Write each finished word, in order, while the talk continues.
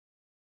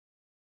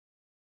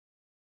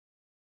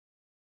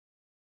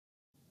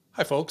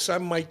Hi, folks.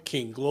 I'm Mike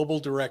King, Global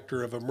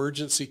Director of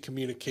Emergency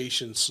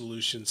Communication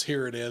Solutions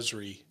here at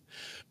Esri.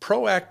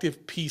 Proactive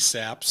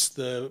PSAPs,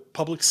 the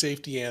public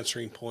safety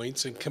answering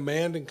points, and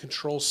command and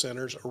control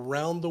centers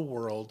around the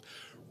world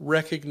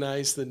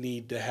recognize the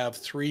need to have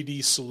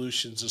 3D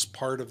solutions as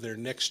part of their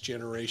next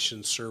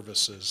generation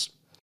services.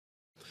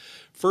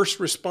 First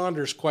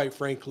responders, quite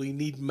frankly,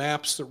 need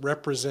maps that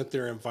represent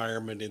their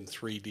environment in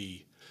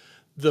 3D.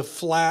 The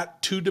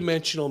flat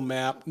two-dimensional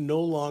map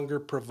no longer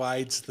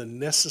provides the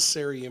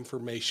necessary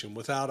information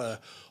without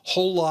a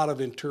whole lot of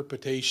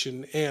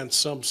interpretation and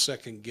some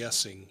second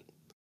guessing.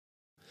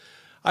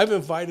 I've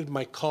invited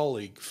my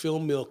colleague, Phil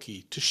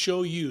Milkey, to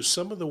show you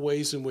some of the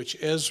ways in which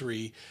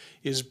Esri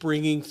is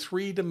bringing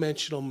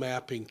three-dimensional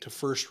mapping to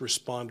first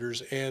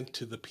responders and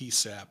to the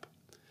PSAP.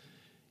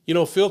 You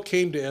know, Phil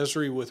came to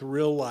Esri with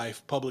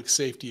real-life public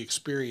safety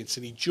experience,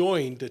 and he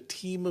joined a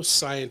team of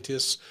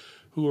scientists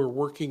who are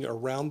working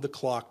around the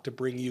clock to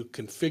bring you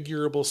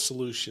configurable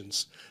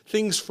solutions,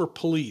 things for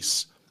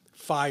police,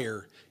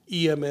 fire,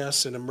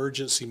 EMS, and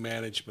emergency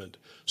management.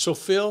 So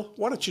Phil,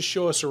 why don't you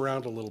show us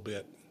around a little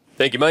bit?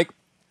 Thank you, Mike.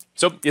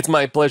 So it's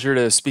my pleasure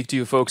to speak to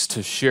you folks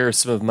to share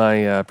some of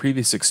my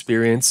previous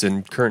experience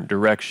and current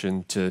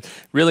direction to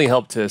really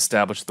help to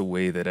establish the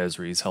way that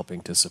Esri is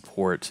helping to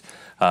support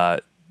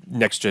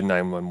next-gen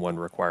 911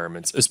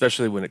 requirements,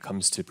 especially when it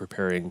comes to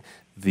preparing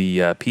the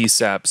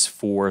PSAPs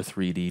for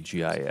 3D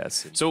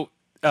GIS. So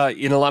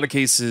in a lot of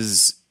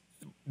cases,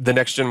 the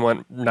next-gen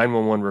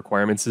 911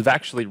 requirements have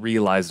actually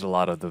realized a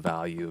lot of the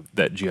value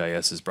that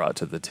GIS has brought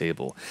to the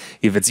table.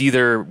 If it's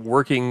either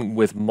working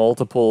with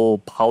multiple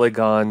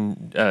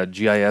polygon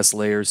GIS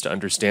layers to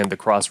understand the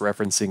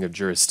cross-referencing of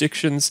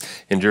jurisdictions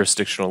and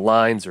jurisdictional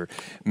lines, or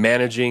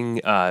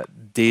managing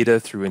data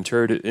through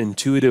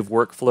intuitive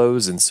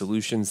workflows and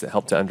solutions that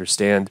help to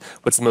understand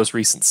what's the most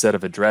recent set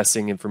of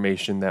addressing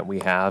information that we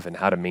have and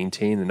how to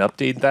maintain and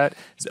update that.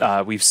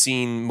 We've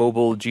seen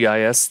mobile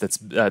GIS that's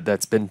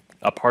been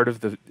a part of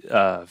the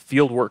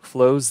field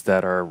workflows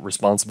that are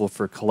responsible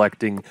for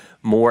collecting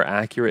more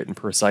accurate and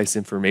precise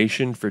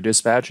information for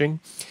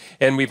dispatching.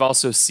 And we've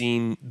also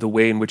seen the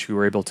way in which we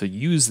were able to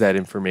use that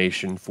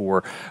information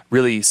for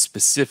really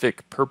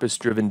specific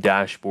purpose-driven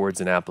dashboards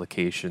and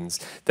applications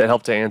that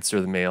help to answer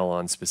the mail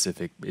on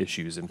specific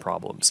issues and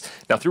problems.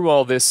 Now, through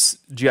all this,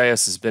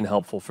 GIS has been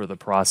helpful for the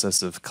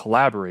process of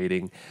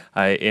collaborating,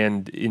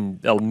 and in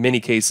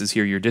many cases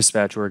here, your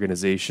dispatch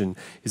organization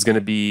is going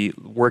to be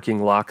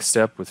working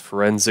lockstep with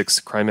forensics,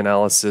 crime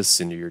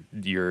analysis, and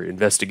your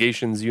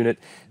investigations unit.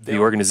 The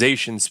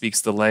organization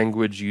speaks the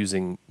language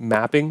using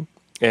mapping,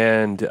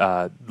 and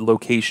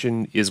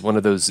location is one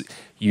of those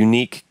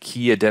unique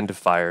key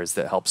identifiers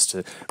that helps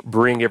to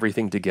bring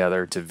everything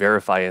together to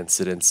verify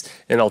incidents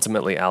and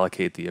ultimately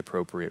allocate the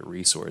appropriate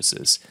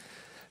resources.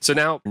 So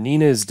now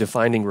Nina is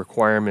defining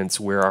requirements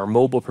where our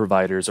mobile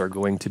providers are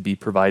going to be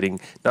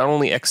providing not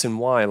only X and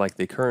Y like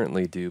they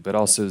currently do, but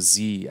also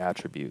Z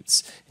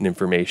attributes and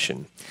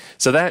information.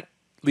 So that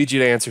leads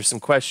you to answer some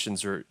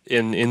questions, or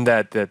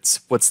that's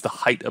what's the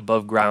height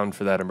above ground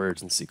for that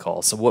emergency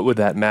call. So what would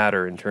that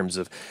matter in terms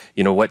of,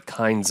 what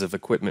kinds of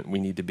equipment we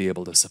need to be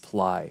able to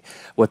supply?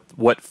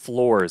 What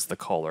floor is the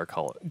caller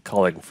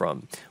calling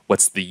from?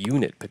 What's the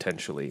unit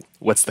potentially?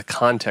 What's the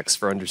context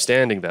for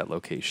understanding that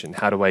location?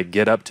 How do I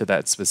get up to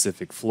that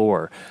specific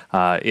floor?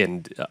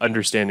 And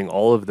understanding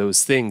all of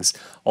those things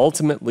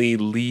ultimately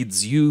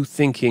leads you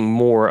thinking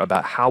more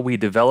about how we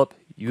develop,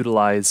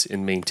 utilize,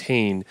 and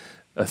maintain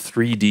a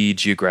 3D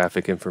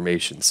geographic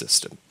information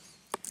system.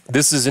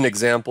 This is an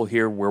example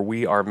here where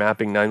we are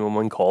mapping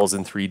 911 calls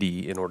in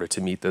 3D in order to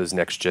meet those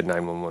next-gen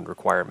 911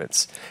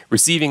 requirements.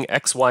 Receiving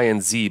X, Y,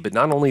 and Z, but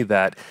not only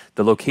that,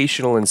 the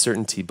locational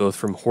uncertainty, both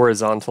from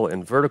horizontal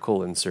and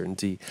vertical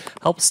uncertainty,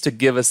 helps to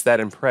give us that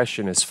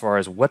impression as far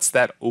as what's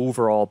that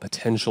overall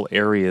potential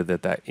area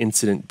that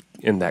incident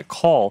in that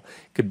call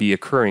could be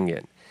occurring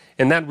in.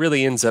 And that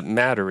really ends up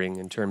mattering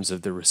in terms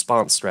of the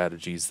response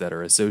strategies that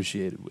are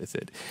associated with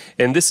it.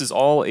 And this is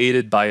all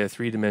aided by a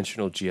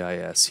three-dimensional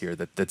GIS here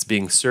that's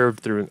being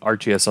served through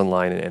ArcGIS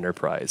Online and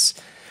Enterprise.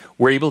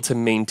 We're able to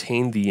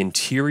maintain the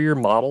interior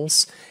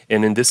models,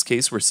 and in this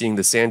case, we're seeing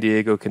the San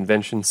Diego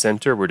Convention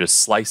Center. We're just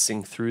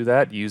slicing through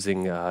that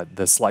using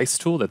the slice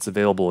tool that's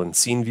available in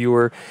Scene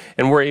Viewer,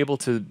 and we're able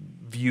to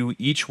view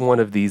each one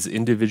of these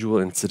individual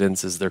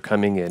incidents as they're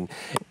coming in,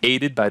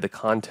 aided by the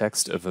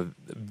context of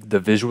the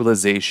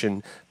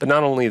visualization, but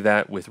not only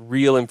that, with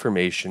real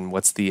information,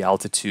 what's the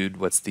altitude,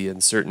 what's the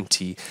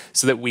uncertainty,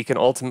 so that we can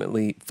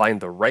ultimately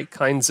find the right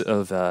kinds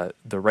of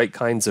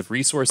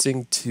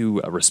resourcing to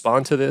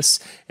respond to this,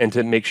 and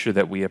to make sure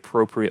that we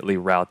appropriately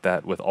route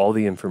that with all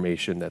the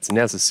information that's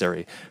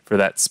necessary for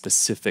that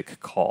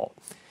specific call.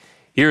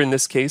 Here in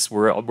this case,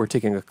 we're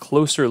taking a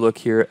closer look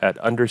here at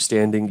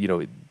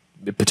understanding,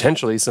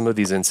 potentially some of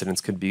these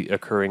incidents could be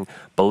occurring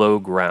below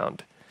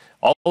ground.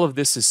 All of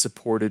this is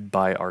supported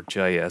by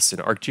ArcGIS,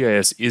 and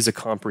ArcGIS is a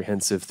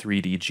comprehensive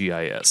 3D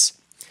GIS.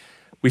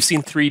 we've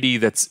seen 3D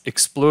that's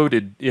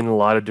exploded in a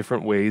lot of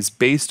different ways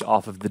based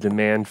off of the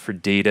demand for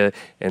data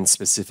and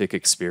specific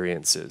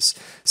experiences.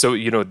 So,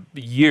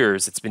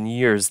 it's been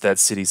years that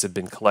cities have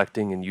been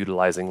collecting and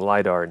utilizing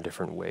LiDAR in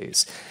different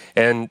ways.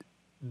 And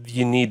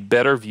you need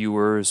better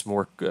viewers,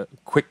 more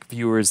quick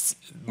viewers,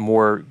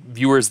 more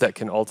viewers that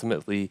can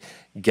ultimately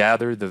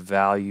gather the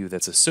value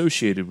that's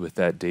associated with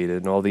that data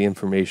and all the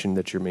information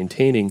that you're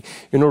maintaining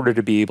in order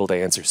to be able to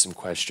answer some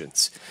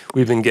questions.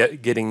 We've been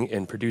getting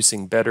and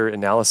producing better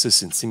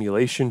analysis and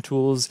simulation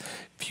tools,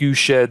 view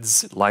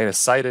sheds, line of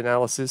sight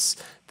analysis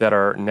that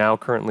are now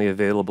currently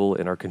available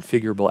in our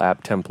configurable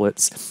app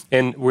templates.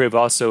 And we've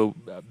also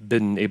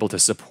been able to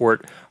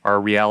support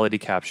our reality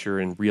capture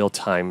and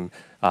real-time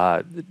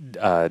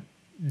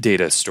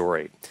data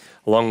story.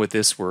 Along with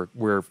this,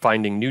 we're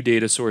finding new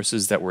data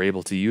sources that we're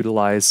able to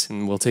utilize,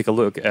 and we'll take a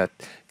look at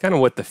kind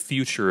of what the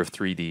future of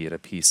 3D in a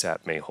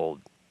PSAP may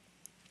hold.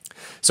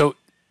 So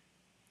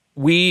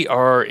we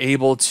are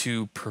able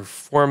to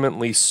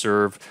performantly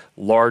serve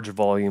large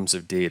volumes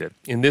of data.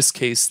 In this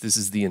case, this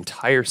is the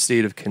entire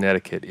state of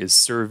Connecticut is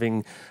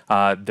serving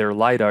their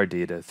LiDAR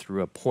data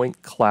through a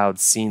point cloud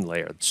scene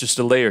layer. It's just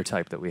a layer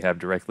type that we have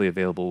directly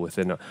available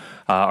within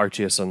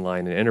ArcGIS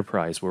Online and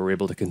Enterprise, where we're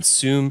able to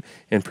consume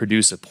and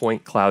produce a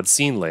point cloud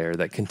scene layer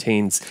that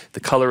contains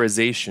the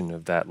colorization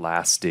of that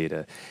last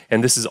data.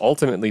 And this is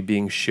ultimately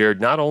being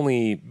shared not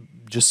only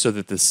just so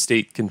that the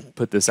state can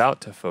put this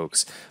out to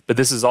folks, but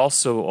this is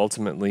also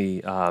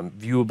ultimately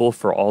viewable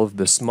for all of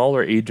the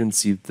smaller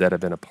agencies that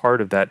have been a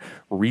part of that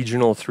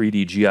regional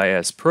 3D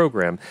GIS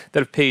program that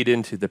have paid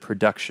into the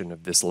production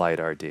of this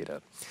LiDAR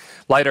data.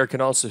 LiDAR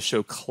can also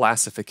show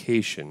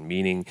classification,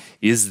 meaning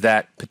is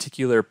that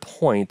particular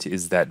point,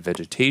 is that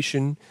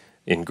vegetation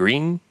in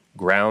green,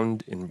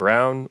 ground in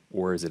brown,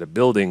 or is it a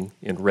building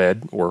in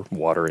red or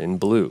water in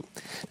blue?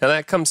 Now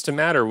that comes to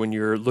matter when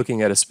you're looking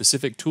at a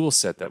specific tool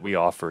set that we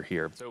offer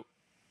here. So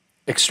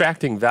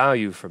extracting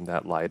value from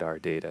that LiDAR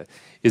data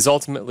is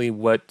ultimately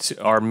what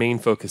our main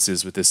focus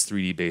is with this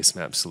 3D base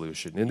map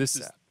solution. And this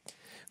is,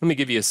 let me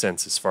give you a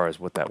sense as far as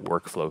what that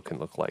workflow can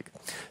look like.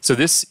 So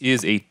this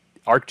is a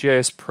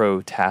ArcGIS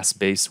Pro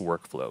task-based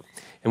workflow.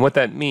 And what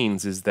that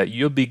means is that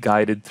you'll be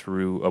guided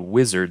through a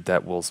wizard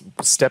that will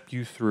step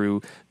you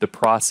through the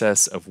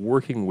process of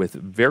working with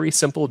very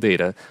simple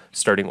data,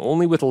 starting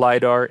only with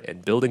LiDAR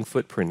and building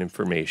footprint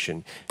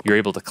information. You're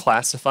able to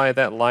classify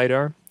that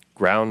LiDAR,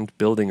 ground,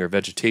 building, or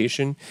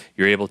vegetation.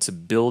 You're able to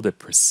build a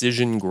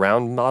precision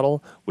ground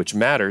model, which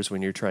matters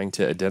when you're trying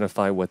to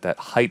identify what that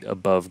height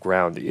above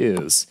ground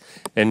is.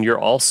 And you're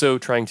also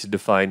trying to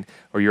define,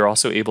 or you're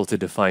also able to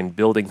define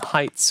building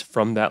heights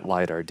from that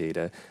LiDAR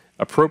data,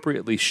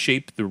 appropriately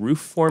shape the roof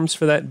forms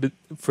for that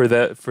for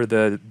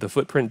the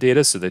footprint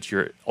data so that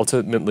you're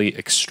ultimately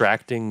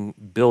extracting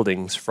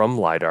buildings from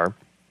LiDAR.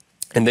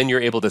 And then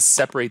you're able to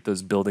separate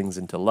those buildings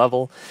into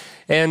level.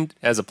 And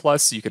as a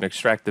plus, you can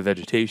extract the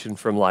vegetation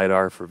from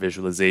LiDAR for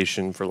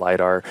visualization, for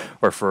LiDAR,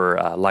 or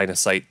for line of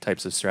sight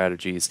types of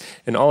strategies.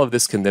 And all of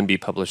this can then be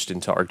published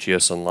into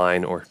ArcGIS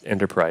Online or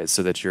Enterprise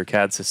so that your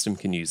CAD system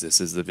can use this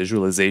as the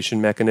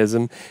visualization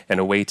mechanism and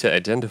a way to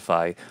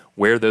identify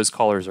where those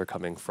callers are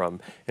coming from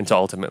and to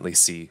ultimately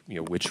see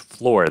which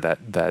floor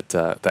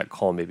that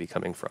call may be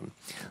coming from.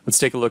 Let's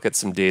take a look at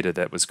some data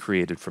that was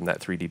created from that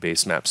 3D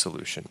base map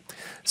solution.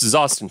 This is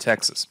Austin,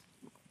 Texas.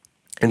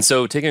 And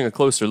so taking a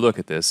closer look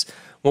at this,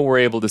 what we're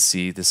able to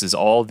see, this is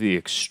all the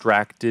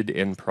extracted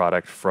end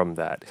product from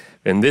that.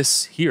 And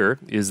this here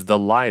is the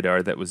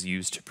LiDAR that was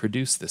used to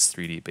produce this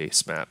 3D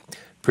base map.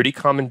 Pretty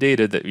common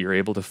data that you're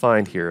able to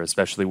find here,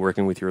 especially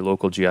working with your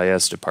local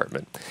GIS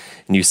department.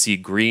 And you see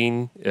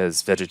green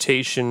as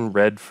vegetation,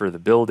 red for the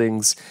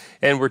buildings,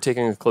 and we're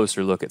taking a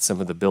closer look at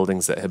some of the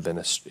buildings that have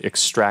been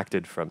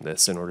extracted from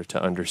this in order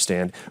to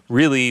understand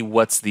really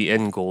what's the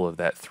end goal of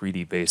that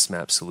 3D base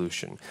map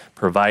solution,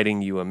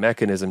 providing you a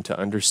mechanism to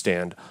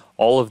understand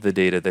all of the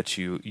data that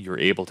you're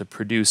able to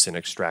produce and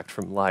extract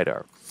from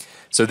LiDAR.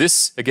 So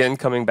this, again,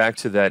 coming back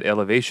to that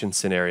elevation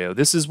scenario,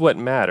 this is what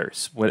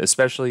matters,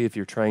 especially if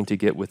you're trying to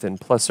get within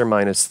plus or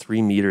minus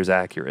 3 meters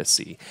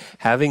accuracy.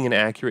 Having an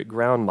accurate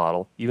ground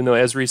model, even though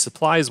Esri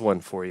supplies one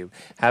for you,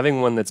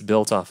 having one that's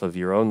built off of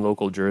your own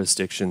local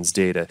jurisdiction's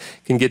data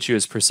can get you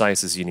as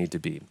precise as you need to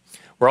be.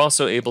 We're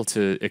also able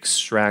to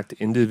extract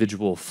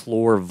individual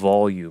floor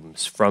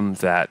volumes from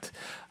that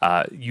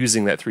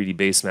using that 3D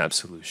base map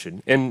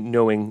solution and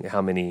knowing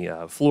how many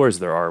floors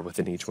there are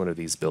within each one of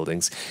these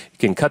buildings. You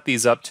can cut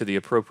these up to the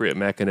appropriate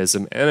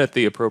mechanism and at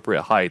the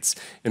appropriate heights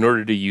in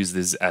order to use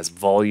these as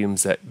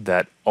volumes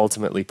that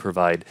ultimately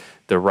provide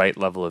the right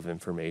level of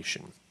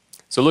information.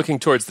 So looking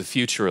towards the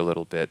future a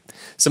little bit,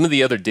 some of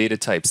the other data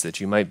types that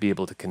you might be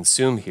able to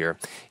consume here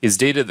is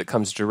data that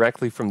comes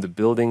directly from the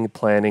building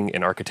planning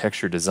and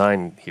architecture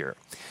design here.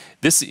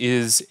 This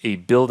is a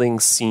building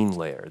scene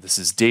layer. This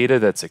is data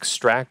that's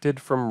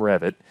extracted from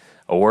Revit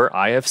or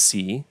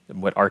IFC,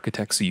 what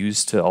architects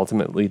use to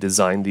ultimately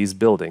design these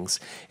buildings.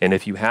 And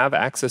if you have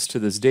access to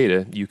this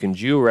data, you can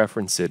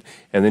georeference it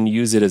and then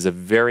use it as a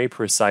very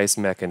precise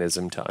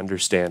mechanism to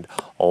understand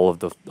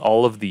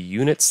all of the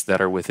units that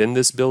are within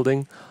this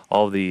building,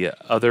 all the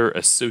other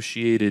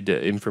associated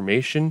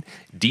information,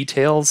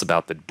 details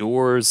about the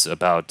doors,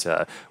 about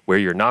where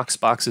your Knox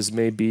boxes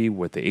may be,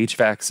 what the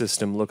HVAC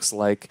system looks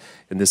like,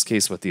 in this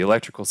case, what the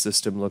electrical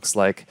system looks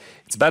like.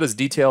 It's about as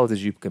detailed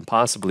as you can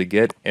possibly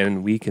get,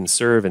 and we can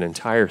serve an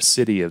entire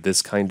city of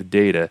this kind of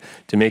data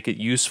to make it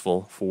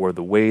useful for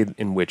the way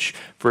in which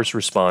first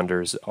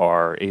responders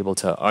are able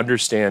to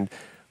understand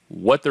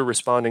what they're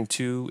responding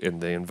to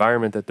and the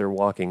environment that they're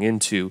walking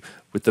into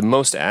with the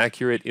most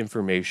accurate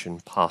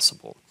information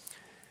possible.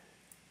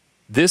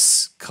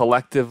 This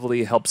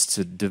collectively helps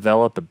to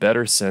develop a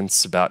better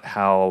sense about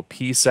how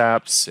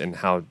PSAPs and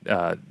how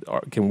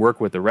can work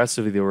with the rest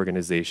of the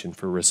organization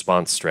for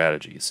response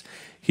strategies.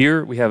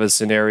 Here we have a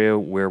scenario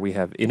where we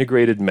have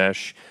integrated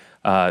mesh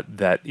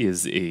that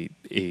is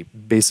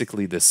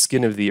basically the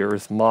skin of the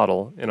earth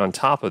model, and on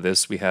top of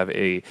this we have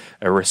a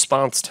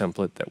response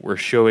template that we're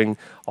showing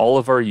all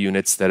of our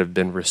units that have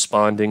been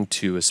responding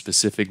to a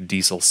specific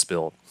diesel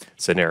spill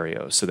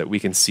scenario, so that we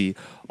can see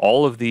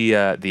all of the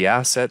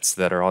assets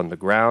that are on the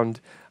ground,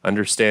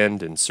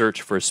 understand and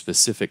search for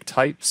specific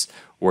types,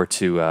 or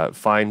to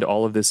find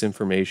all of this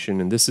information.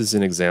 And this is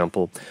an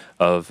example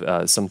of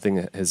something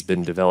that has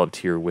been developed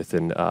here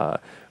within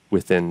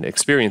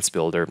Experience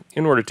Builder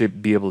in order to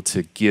be able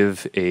to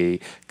give a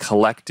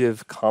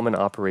collective common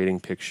operating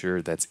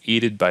picture that's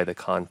aided by the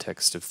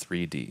context of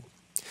 3D.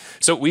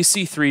 So we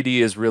see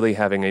 3D as really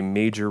having a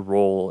major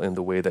role in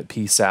the way that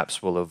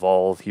PSAPs will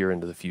evolve here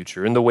into the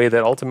future, in the way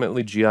that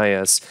ultimately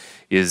GIS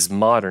is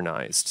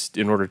modernized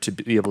in order to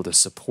be able to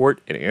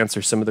support and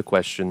answer some of the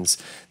questions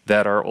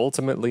that are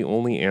ultimately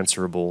only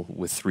answerable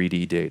with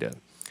 3D data.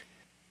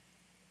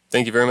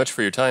 Thank you very much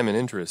for your time and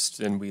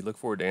interest, and we look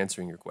forward to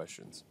answering your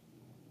questions.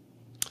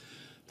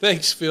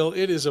 Thanks, Phil.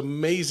 It is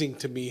amazing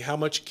to me how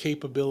much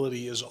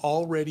capability is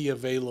already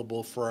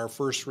available for our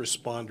first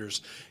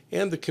responders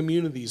and the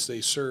communities they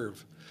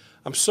serve.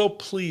 I'm so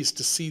pleased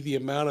to see the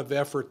amount of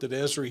effort that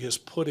Esri has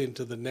put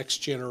into the next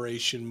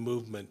generation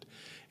movement,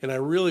 and I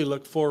really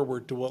look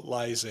forward to what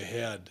lies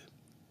ahead.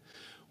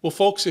 Well,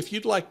 folks, if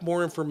you'd like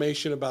more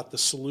information about the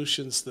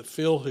solutions that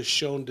Phil has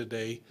shown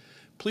today,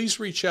 please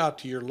reach out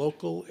to your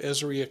local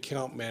Esri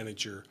account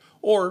manager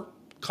or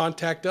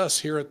contact us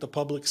here at the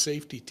Public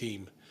Safety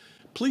Team.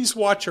 Please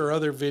watch our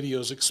other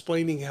videos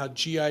explaining how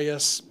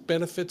GIS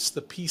benefits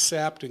the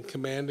PSAP and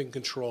command and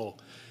control.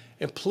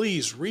 And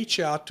please reach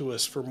out to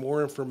us for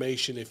more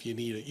information if you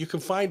need it. You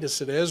can find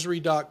us at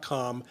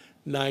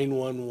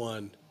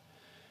esri.com/911.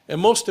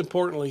 And most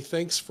importantly,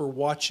 thanks for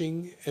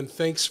watching and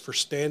thanks for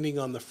standing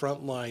on the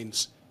front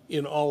lines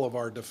in all of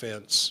our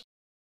defense.